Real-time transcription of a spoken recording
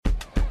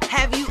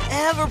Have you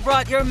ever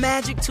brought your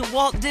magic to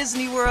Walt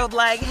Disney World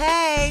like,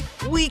 hey,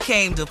 we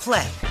came to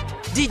play?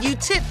 Did you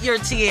tip your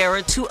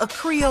tiara to a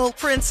Creole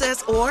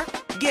princess or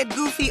get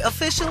goofy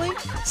officially?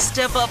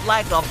 Step up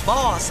like a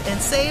boss and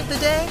save the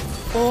day?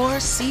 Or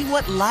see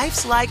what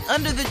life's like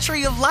under the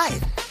tree of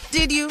life?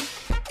 Did you?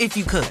 If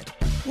you could.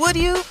 Would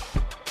you?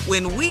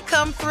 When we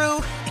come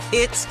through,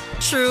 it's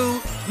true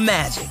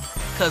magic.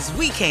 'Cause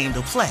we came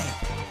to play.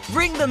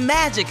 Bring the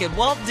magic at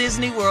Walt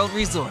Disney World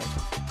Resort.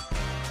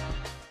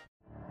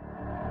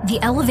 The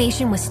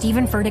Elevation with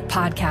Stephen Furtick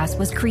podcast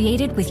was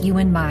created with you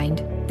in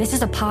mind. This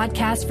is a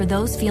podcast for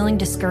those feeling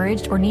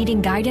discouraged or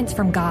needing guidance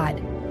from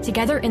God.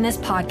 Together in this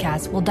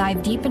podcast, we'll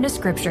dive deep into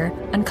Scripture,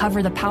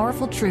 uncover the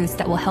powerful truths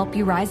that will help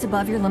you rise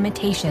above your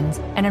limitations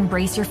and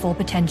embrace your full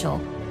potential.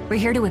 We're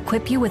here to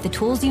equip you with the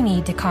tools you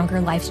need to conquer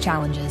life's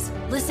challenges.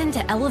 Listen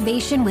to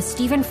Elevation with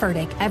Stephen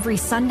Furtick every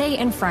Sunday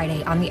and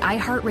Friday on the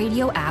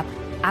iHeartRadio app,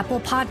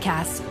 Apple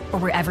Podcasts, or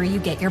wherever you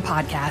get your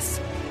podcasts.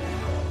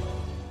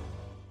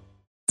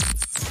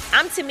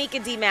 I'm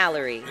Tamika D.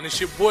 Mallory. And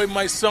it's your boy,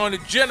 my son, the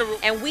General.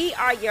 And we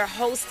are your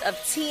hosts of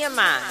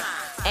TMI.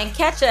 And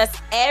catch us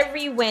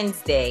every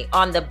Wednesday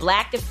on the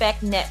Black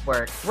Effect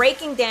Network,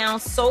 breaking down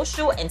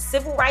social and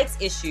civil rights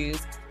issues,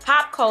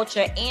 pop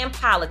culture, and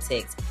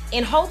politics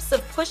in hopes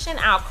of pushing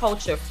our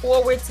culture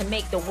forward to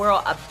make the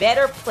world a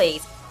better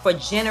place for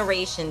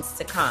generations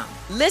to come.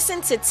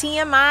 Listen to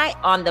TMI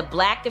on the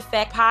Black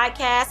Effect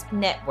Podcast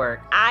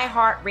Network,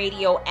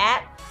 iHeartRadio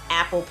app,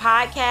 Apple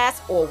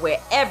Podcasts, or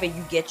wherever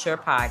you get your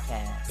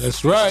podcasts.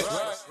 That's right.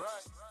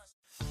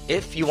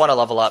 If you want to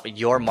level up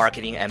your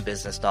marketing and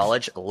business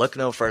knowledge, look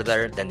no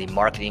further than the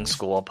Marketing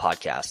School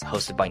podcast,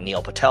 hosted by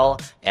Neil Patel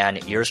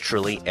and yours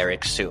truly,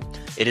 Eric Su.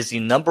 It is the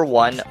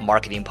 #1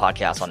 marketing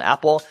podcast on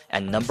Apple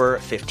and number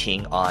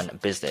 15 on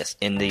business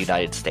in the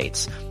United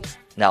States.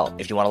 Now,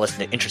 if you want to listen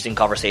to interesting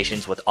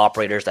conversations with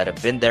operators that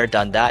have been there,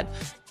 done that,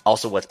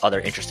 also with other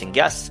interesting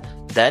guests,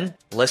 then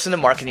listen to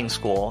Marketing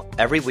School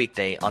every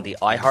weekday on the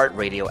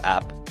iHeartRadio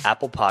app,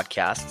 Apple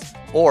Podcasts,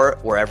 or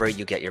wherever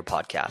you get your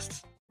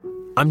podcasts.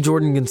 I'm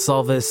Jordan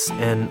Gonsalves,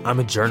 and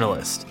I'm a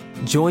journalist.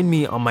 Join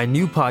me on my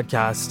new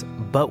podcast,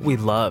 But We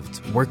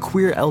Loved, where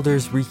queer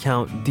elders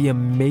recount the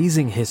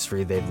amazing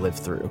history they've lived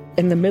through.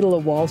 In the middle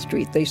of Wall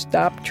Street, they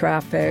stopped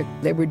traffic.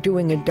 They were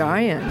doing a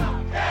die-in.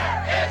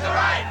 Healthcare is a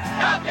right.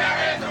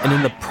 Healthcare is a right. And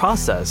in the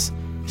process,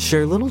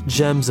 share little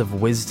gems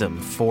of wisdom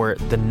for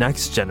the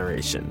next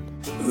generation.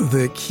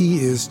 The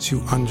key is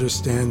to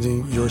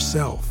understanding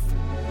yourself,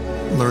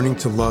 learning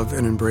to love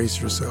and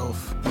embrace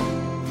yourself.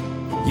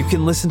 You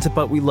can listen to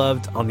But We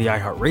Loved on the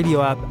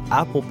iHeartRadio app,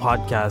 Apple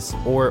Podcasts,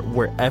 or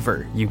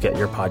wherever you get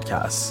your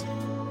podcasts.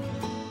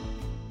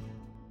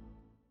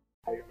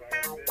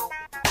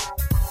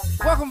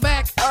 Welcome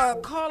back.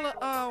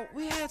 Carla,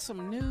 we had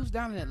some news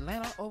down in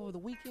Atlanta over the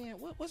weekend.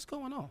 What's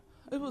going on?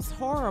 It was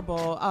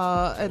horrible.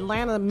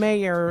 Atlanta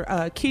Mayor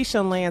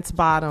Keisha Lance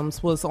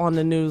Bottoms was on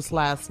the news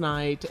last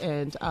night,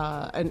 and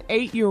an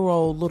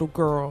 8-year-old little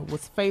girl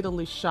was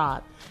fatally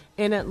shot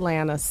in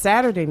Atlanta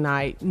Saturday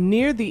night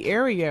near the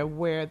area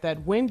where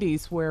that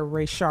Wendy's where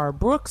Rayshard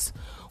Brooks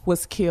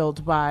was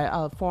killed by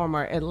a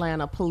former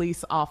Atlanta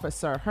police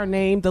officer. Her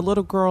name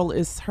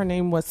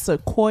was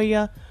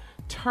Sequoia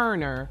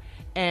Turner.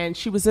 And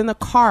she was in the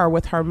car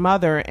with her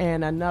mother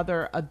and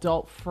another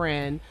adult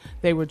friend.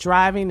 They were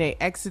driving. They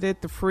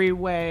exited the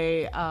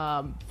freeway.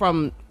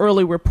 From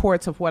early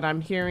reports of what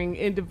I'm hearing,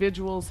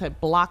 individuals had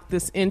blocked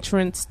this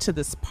entrance to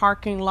this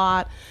parking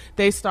lot.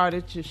 They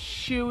started just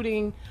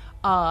shooting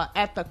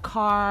at the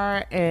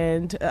car,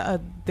 and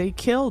they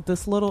killed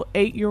this little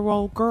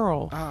 8-year-old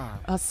girl,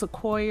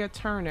 Sequoia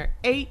Turner,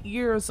 8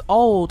 years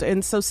old.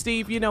 And so,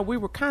 Steve, we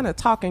were kind of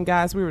talking,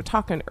 guys, we were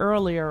talking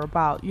earlier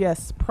about,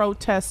 yes,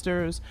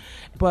 protesters,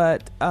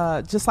 but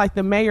just like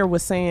the mayor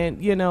was saying,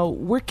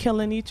 we're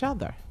killing each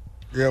other.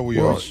 Yeah, we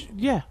are.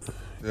 Yeah.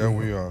 Yeah,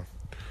 we are.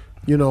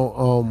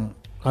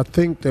 I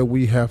think that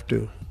we have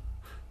to,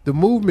 the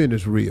movement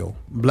is real.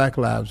 Black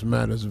Lives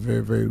Matter is a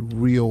very, very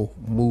real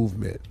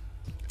movement.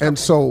 And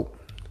so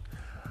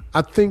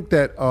I think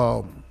that,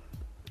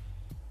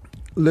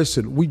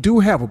 listen, we do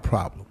have a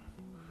problem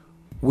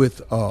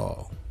with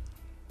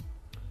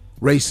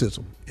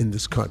racism in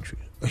this country,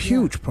 a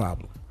huge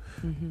problem.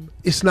 Mm-hmm.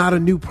 It's not a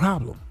new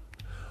problem.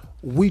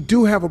 We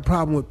do have a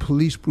problem with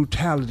police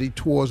brutality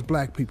towards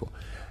black people.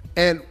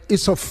 And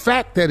it's a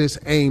fact that it's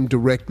aimed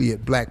directly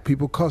at black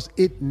people because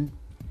it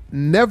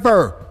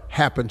never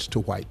happens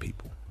to white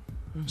people.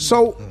 Mm-hmm.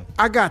 So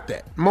I got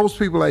that. Most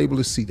people are able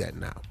to see that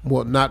now.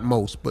 Well, not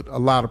most, but a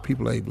lot of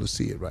people are able to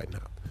see it right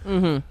now.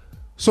 Mm-hmm.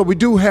 So we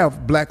do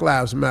have Black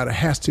Lives Matter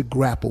has to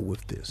grapple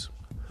with this.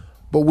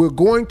 But we're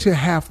going to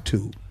have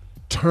to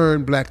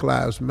turn Black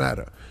Lives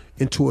Matter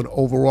into an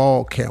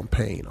overall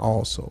campaign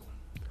also.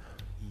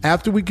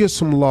 After we get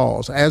some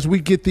laws, as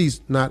we get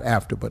these, not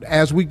after, but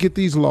as we get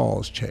these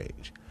laws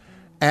changed,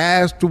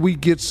 after we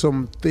get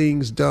some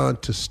things done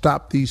to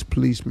stop these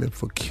policemen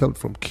from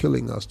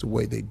killing us the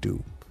way they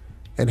do,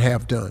 and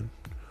have done.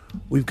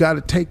 We've got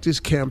to take this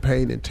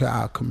campaign into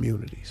our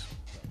communities.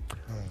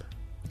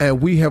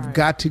 And we have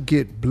got to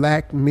get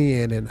black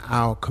men in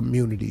our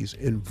communities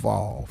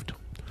involved.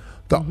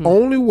 The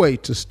only way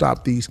to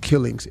stop these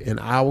killings in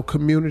our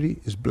community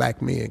is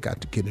black men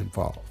got to get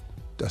involved.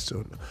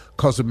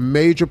 Because the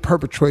major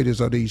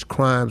perpetrators of these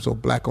crimes or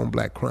black on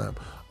black crime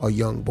are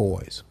young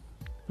boys,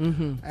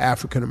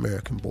 African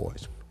American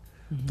boys.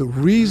 The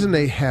reason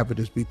they have it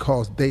is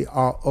because they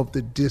are of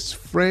the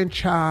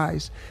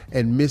disfranchised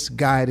and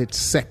misguided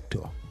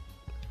sector.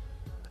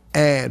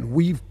 And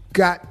we've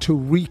got to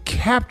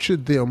recapture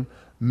them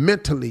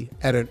mentally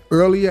at an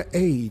earlier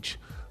age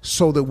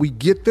so that we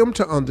get them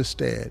to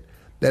understand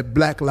that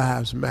Black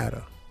lives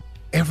matter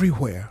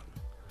everywhere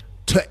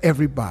to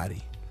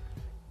everybody.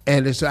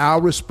 And it's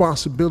our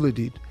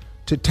responsibility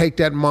to take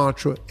that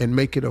mantra and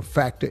make it a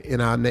factor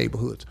in our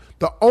neighborhoods.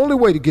 The only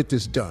way to get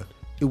this done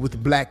is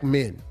with black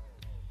men.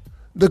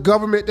 The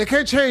government, they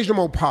can't change them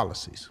on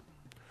policies.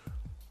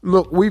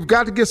 Look, we've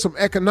got to get some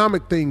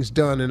economic things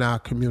done in our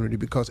community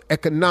because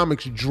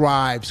economics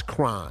drives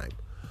crime.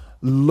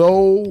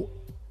 Low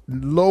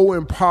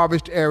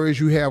impoverished areas,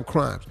 you have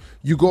crimes.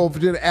 You go over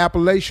to the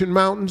Appalachian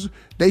Mountains,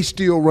 they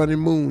still running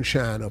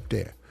moonshine up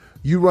there.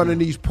 You run in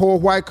these poor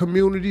white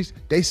communities,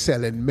 they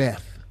selling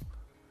meth.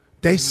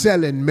 They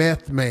selling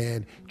meth,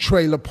 man,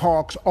 trailer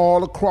parks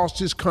all across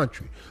this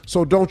country.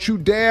 So don't you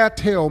dare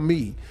tell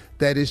me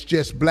that it's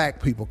just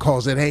black people,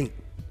 because it ain't.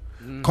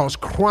 Because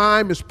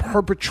crime is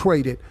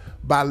perpetrated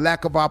by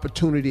lack of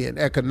opportunity and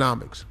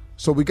economics.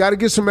 So we got to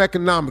get some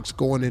economics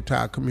going into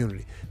our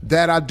community.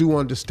 That I do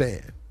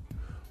understand.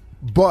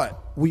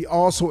 But we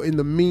also, in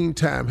the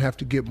meantime, have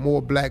to get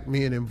more black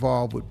men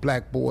involved with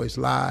black boys'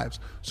 lives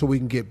so we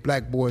can get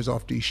black boys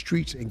off these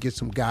streets and get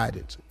some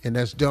guidance. And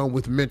that's done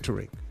with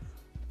mentoring,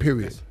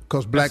 period.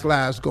 Because black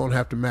lives are going to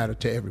have to matter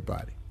to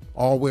everybody,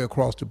 all the way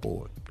across the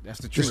board. That's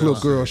the truth. This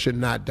little girl should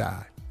not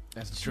die.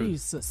 That's the truth.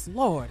 Jesus,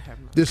 Lord have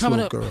mercy. This Coming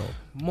little up, girl.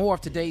 more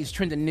of today's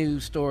trending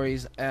news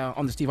stories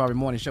on the Steve Harvey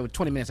Morning Show.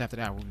 20 minutes after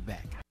that, we'll be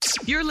back.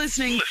 You're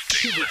listening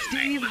to the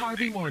Steve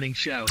Harvey Morning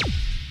Show.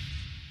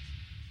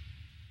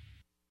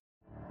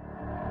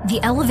 The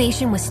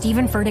Elevation with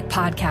Stephen Furtick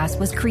podcast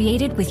was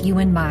created with you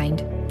in mind.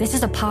 This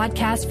is a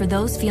podcast for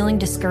those feeling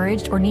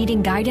discouraged or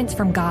needing guidance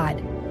from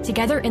God.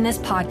 Together in this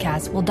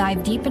podcast, we'll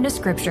dive deep into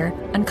scripture,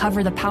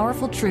 uncover the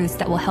powerful truths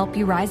that will help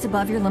you rise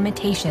above your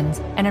limitations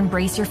and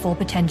embrace your full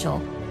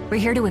potential. We're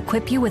here to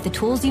equip you with the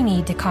tools you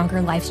need to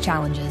conquer life's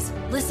challenges.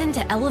 Listen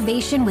to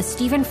Elevation with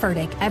Stephen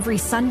Furtick every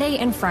Sunday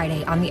and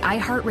Friday on the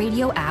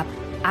iHeartRadio app,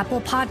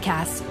 Apple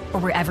Podcasts, or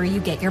wherever you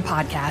get your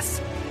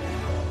podcasts.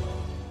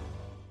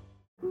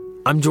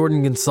 I'm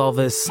Jordan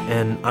Gonsalves,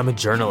 and I'm a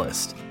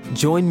journalist.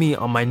 Join me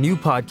on my new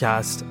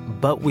podcast,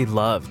 But We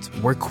Loved,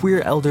 where queer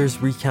elders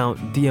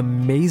recount the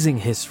amazing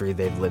history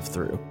they've lived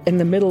through. In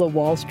the middle of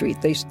Wall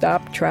Street, they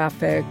stopped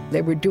traffic.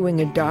 They were doing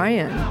a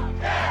die-in.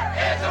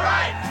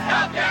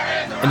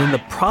 And in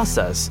the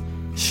process,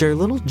 share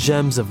little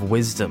gems of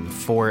wisdom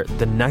for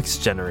the next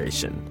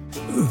generation.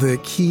 The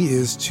key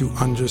is to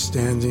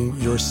understanding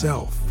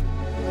yourself,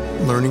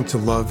 learning to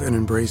love and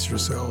embrace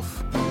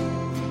yourself.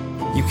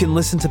 You can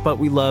listen to But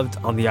We Loved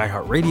on the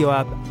iHeartRadio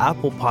app,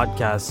 Apple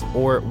Podcasts,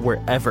 or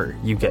wherever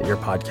you get your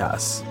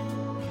podcasts.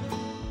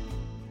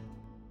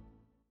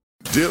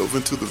 Delve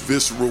into the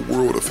visceral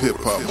world of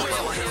hip-hop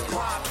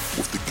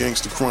with the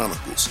Gangsta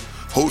Chronicles,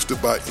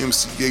 hosted by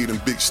MC8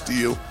 and Big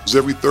Steel.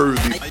 Every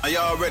Thursday, a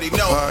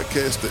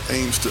podcast that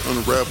aims to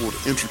unravel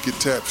the intricate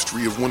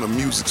tapestry of one of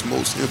music's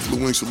most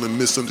influential and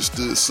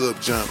misunderstood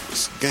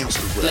subgenres,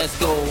 gangster rap. Let's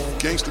go.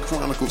 Gangsta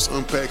Chronicles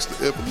unpacks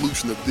the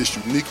evolution of this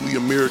uniquely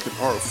American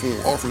art form,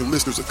 offering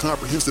listeners a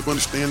comprehensive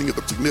understanding of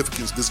the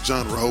significance this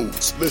genre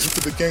holds.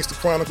 Listen to the Gangsta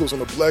Chronicles on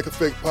the Black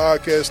Effect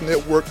Podcast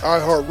Network,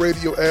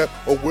 iHeartRadio app,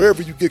 or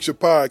wherever you get your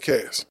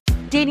podcasts.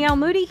 Danielle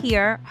Moody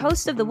here,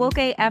 host of the Woke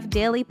AF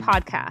Daily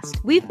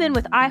podcast. We've been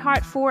with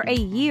iHeart for a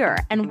year,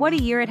 and what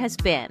a year it has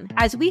been.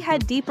 As we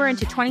head deeper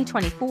into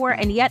 2024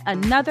 and yet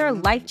another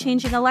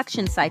life-changing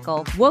election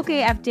cycle, Woke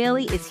AF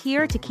Daily is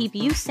here to keep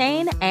you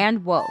sane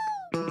and woke.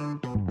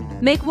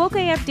 Make Woke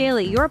AF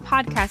Daily your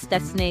podcast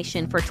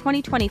destination for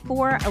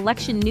 2024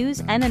 election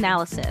news and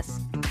analysis.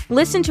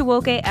 Listen to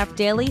Woke AF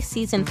Daily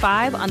Season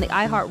 5 on the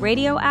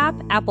iHeartRadio app,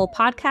 Apple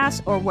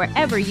Podcasts, or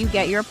wherever you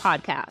get your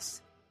podcasts.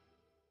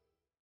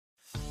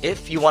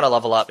 If you want to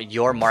level up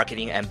your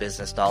marketing and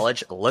business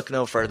knowledge, look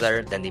no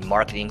further than the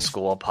Marketing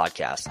School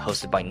podcast,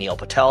 hosted by Neil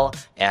Patel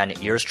and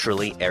yours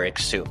truly, Eric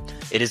Su.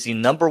 It is the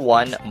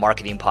 #1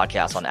 marketing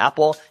podcast on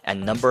Apple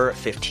and number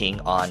 15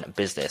 on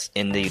business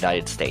in the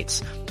United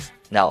States.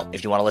 Now,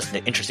 if you want to listen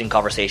to interesting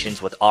conversations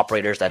with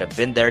operators that have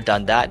been there,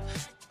 done that,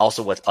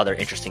 also with other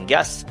interesting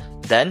guests,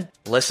 then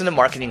listen to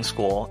Marketing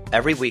School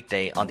every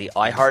weekday on the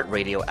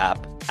iHeartRadio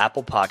app,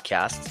 Apple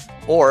Podcasts,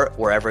 or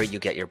wherever you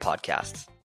get your podcasts.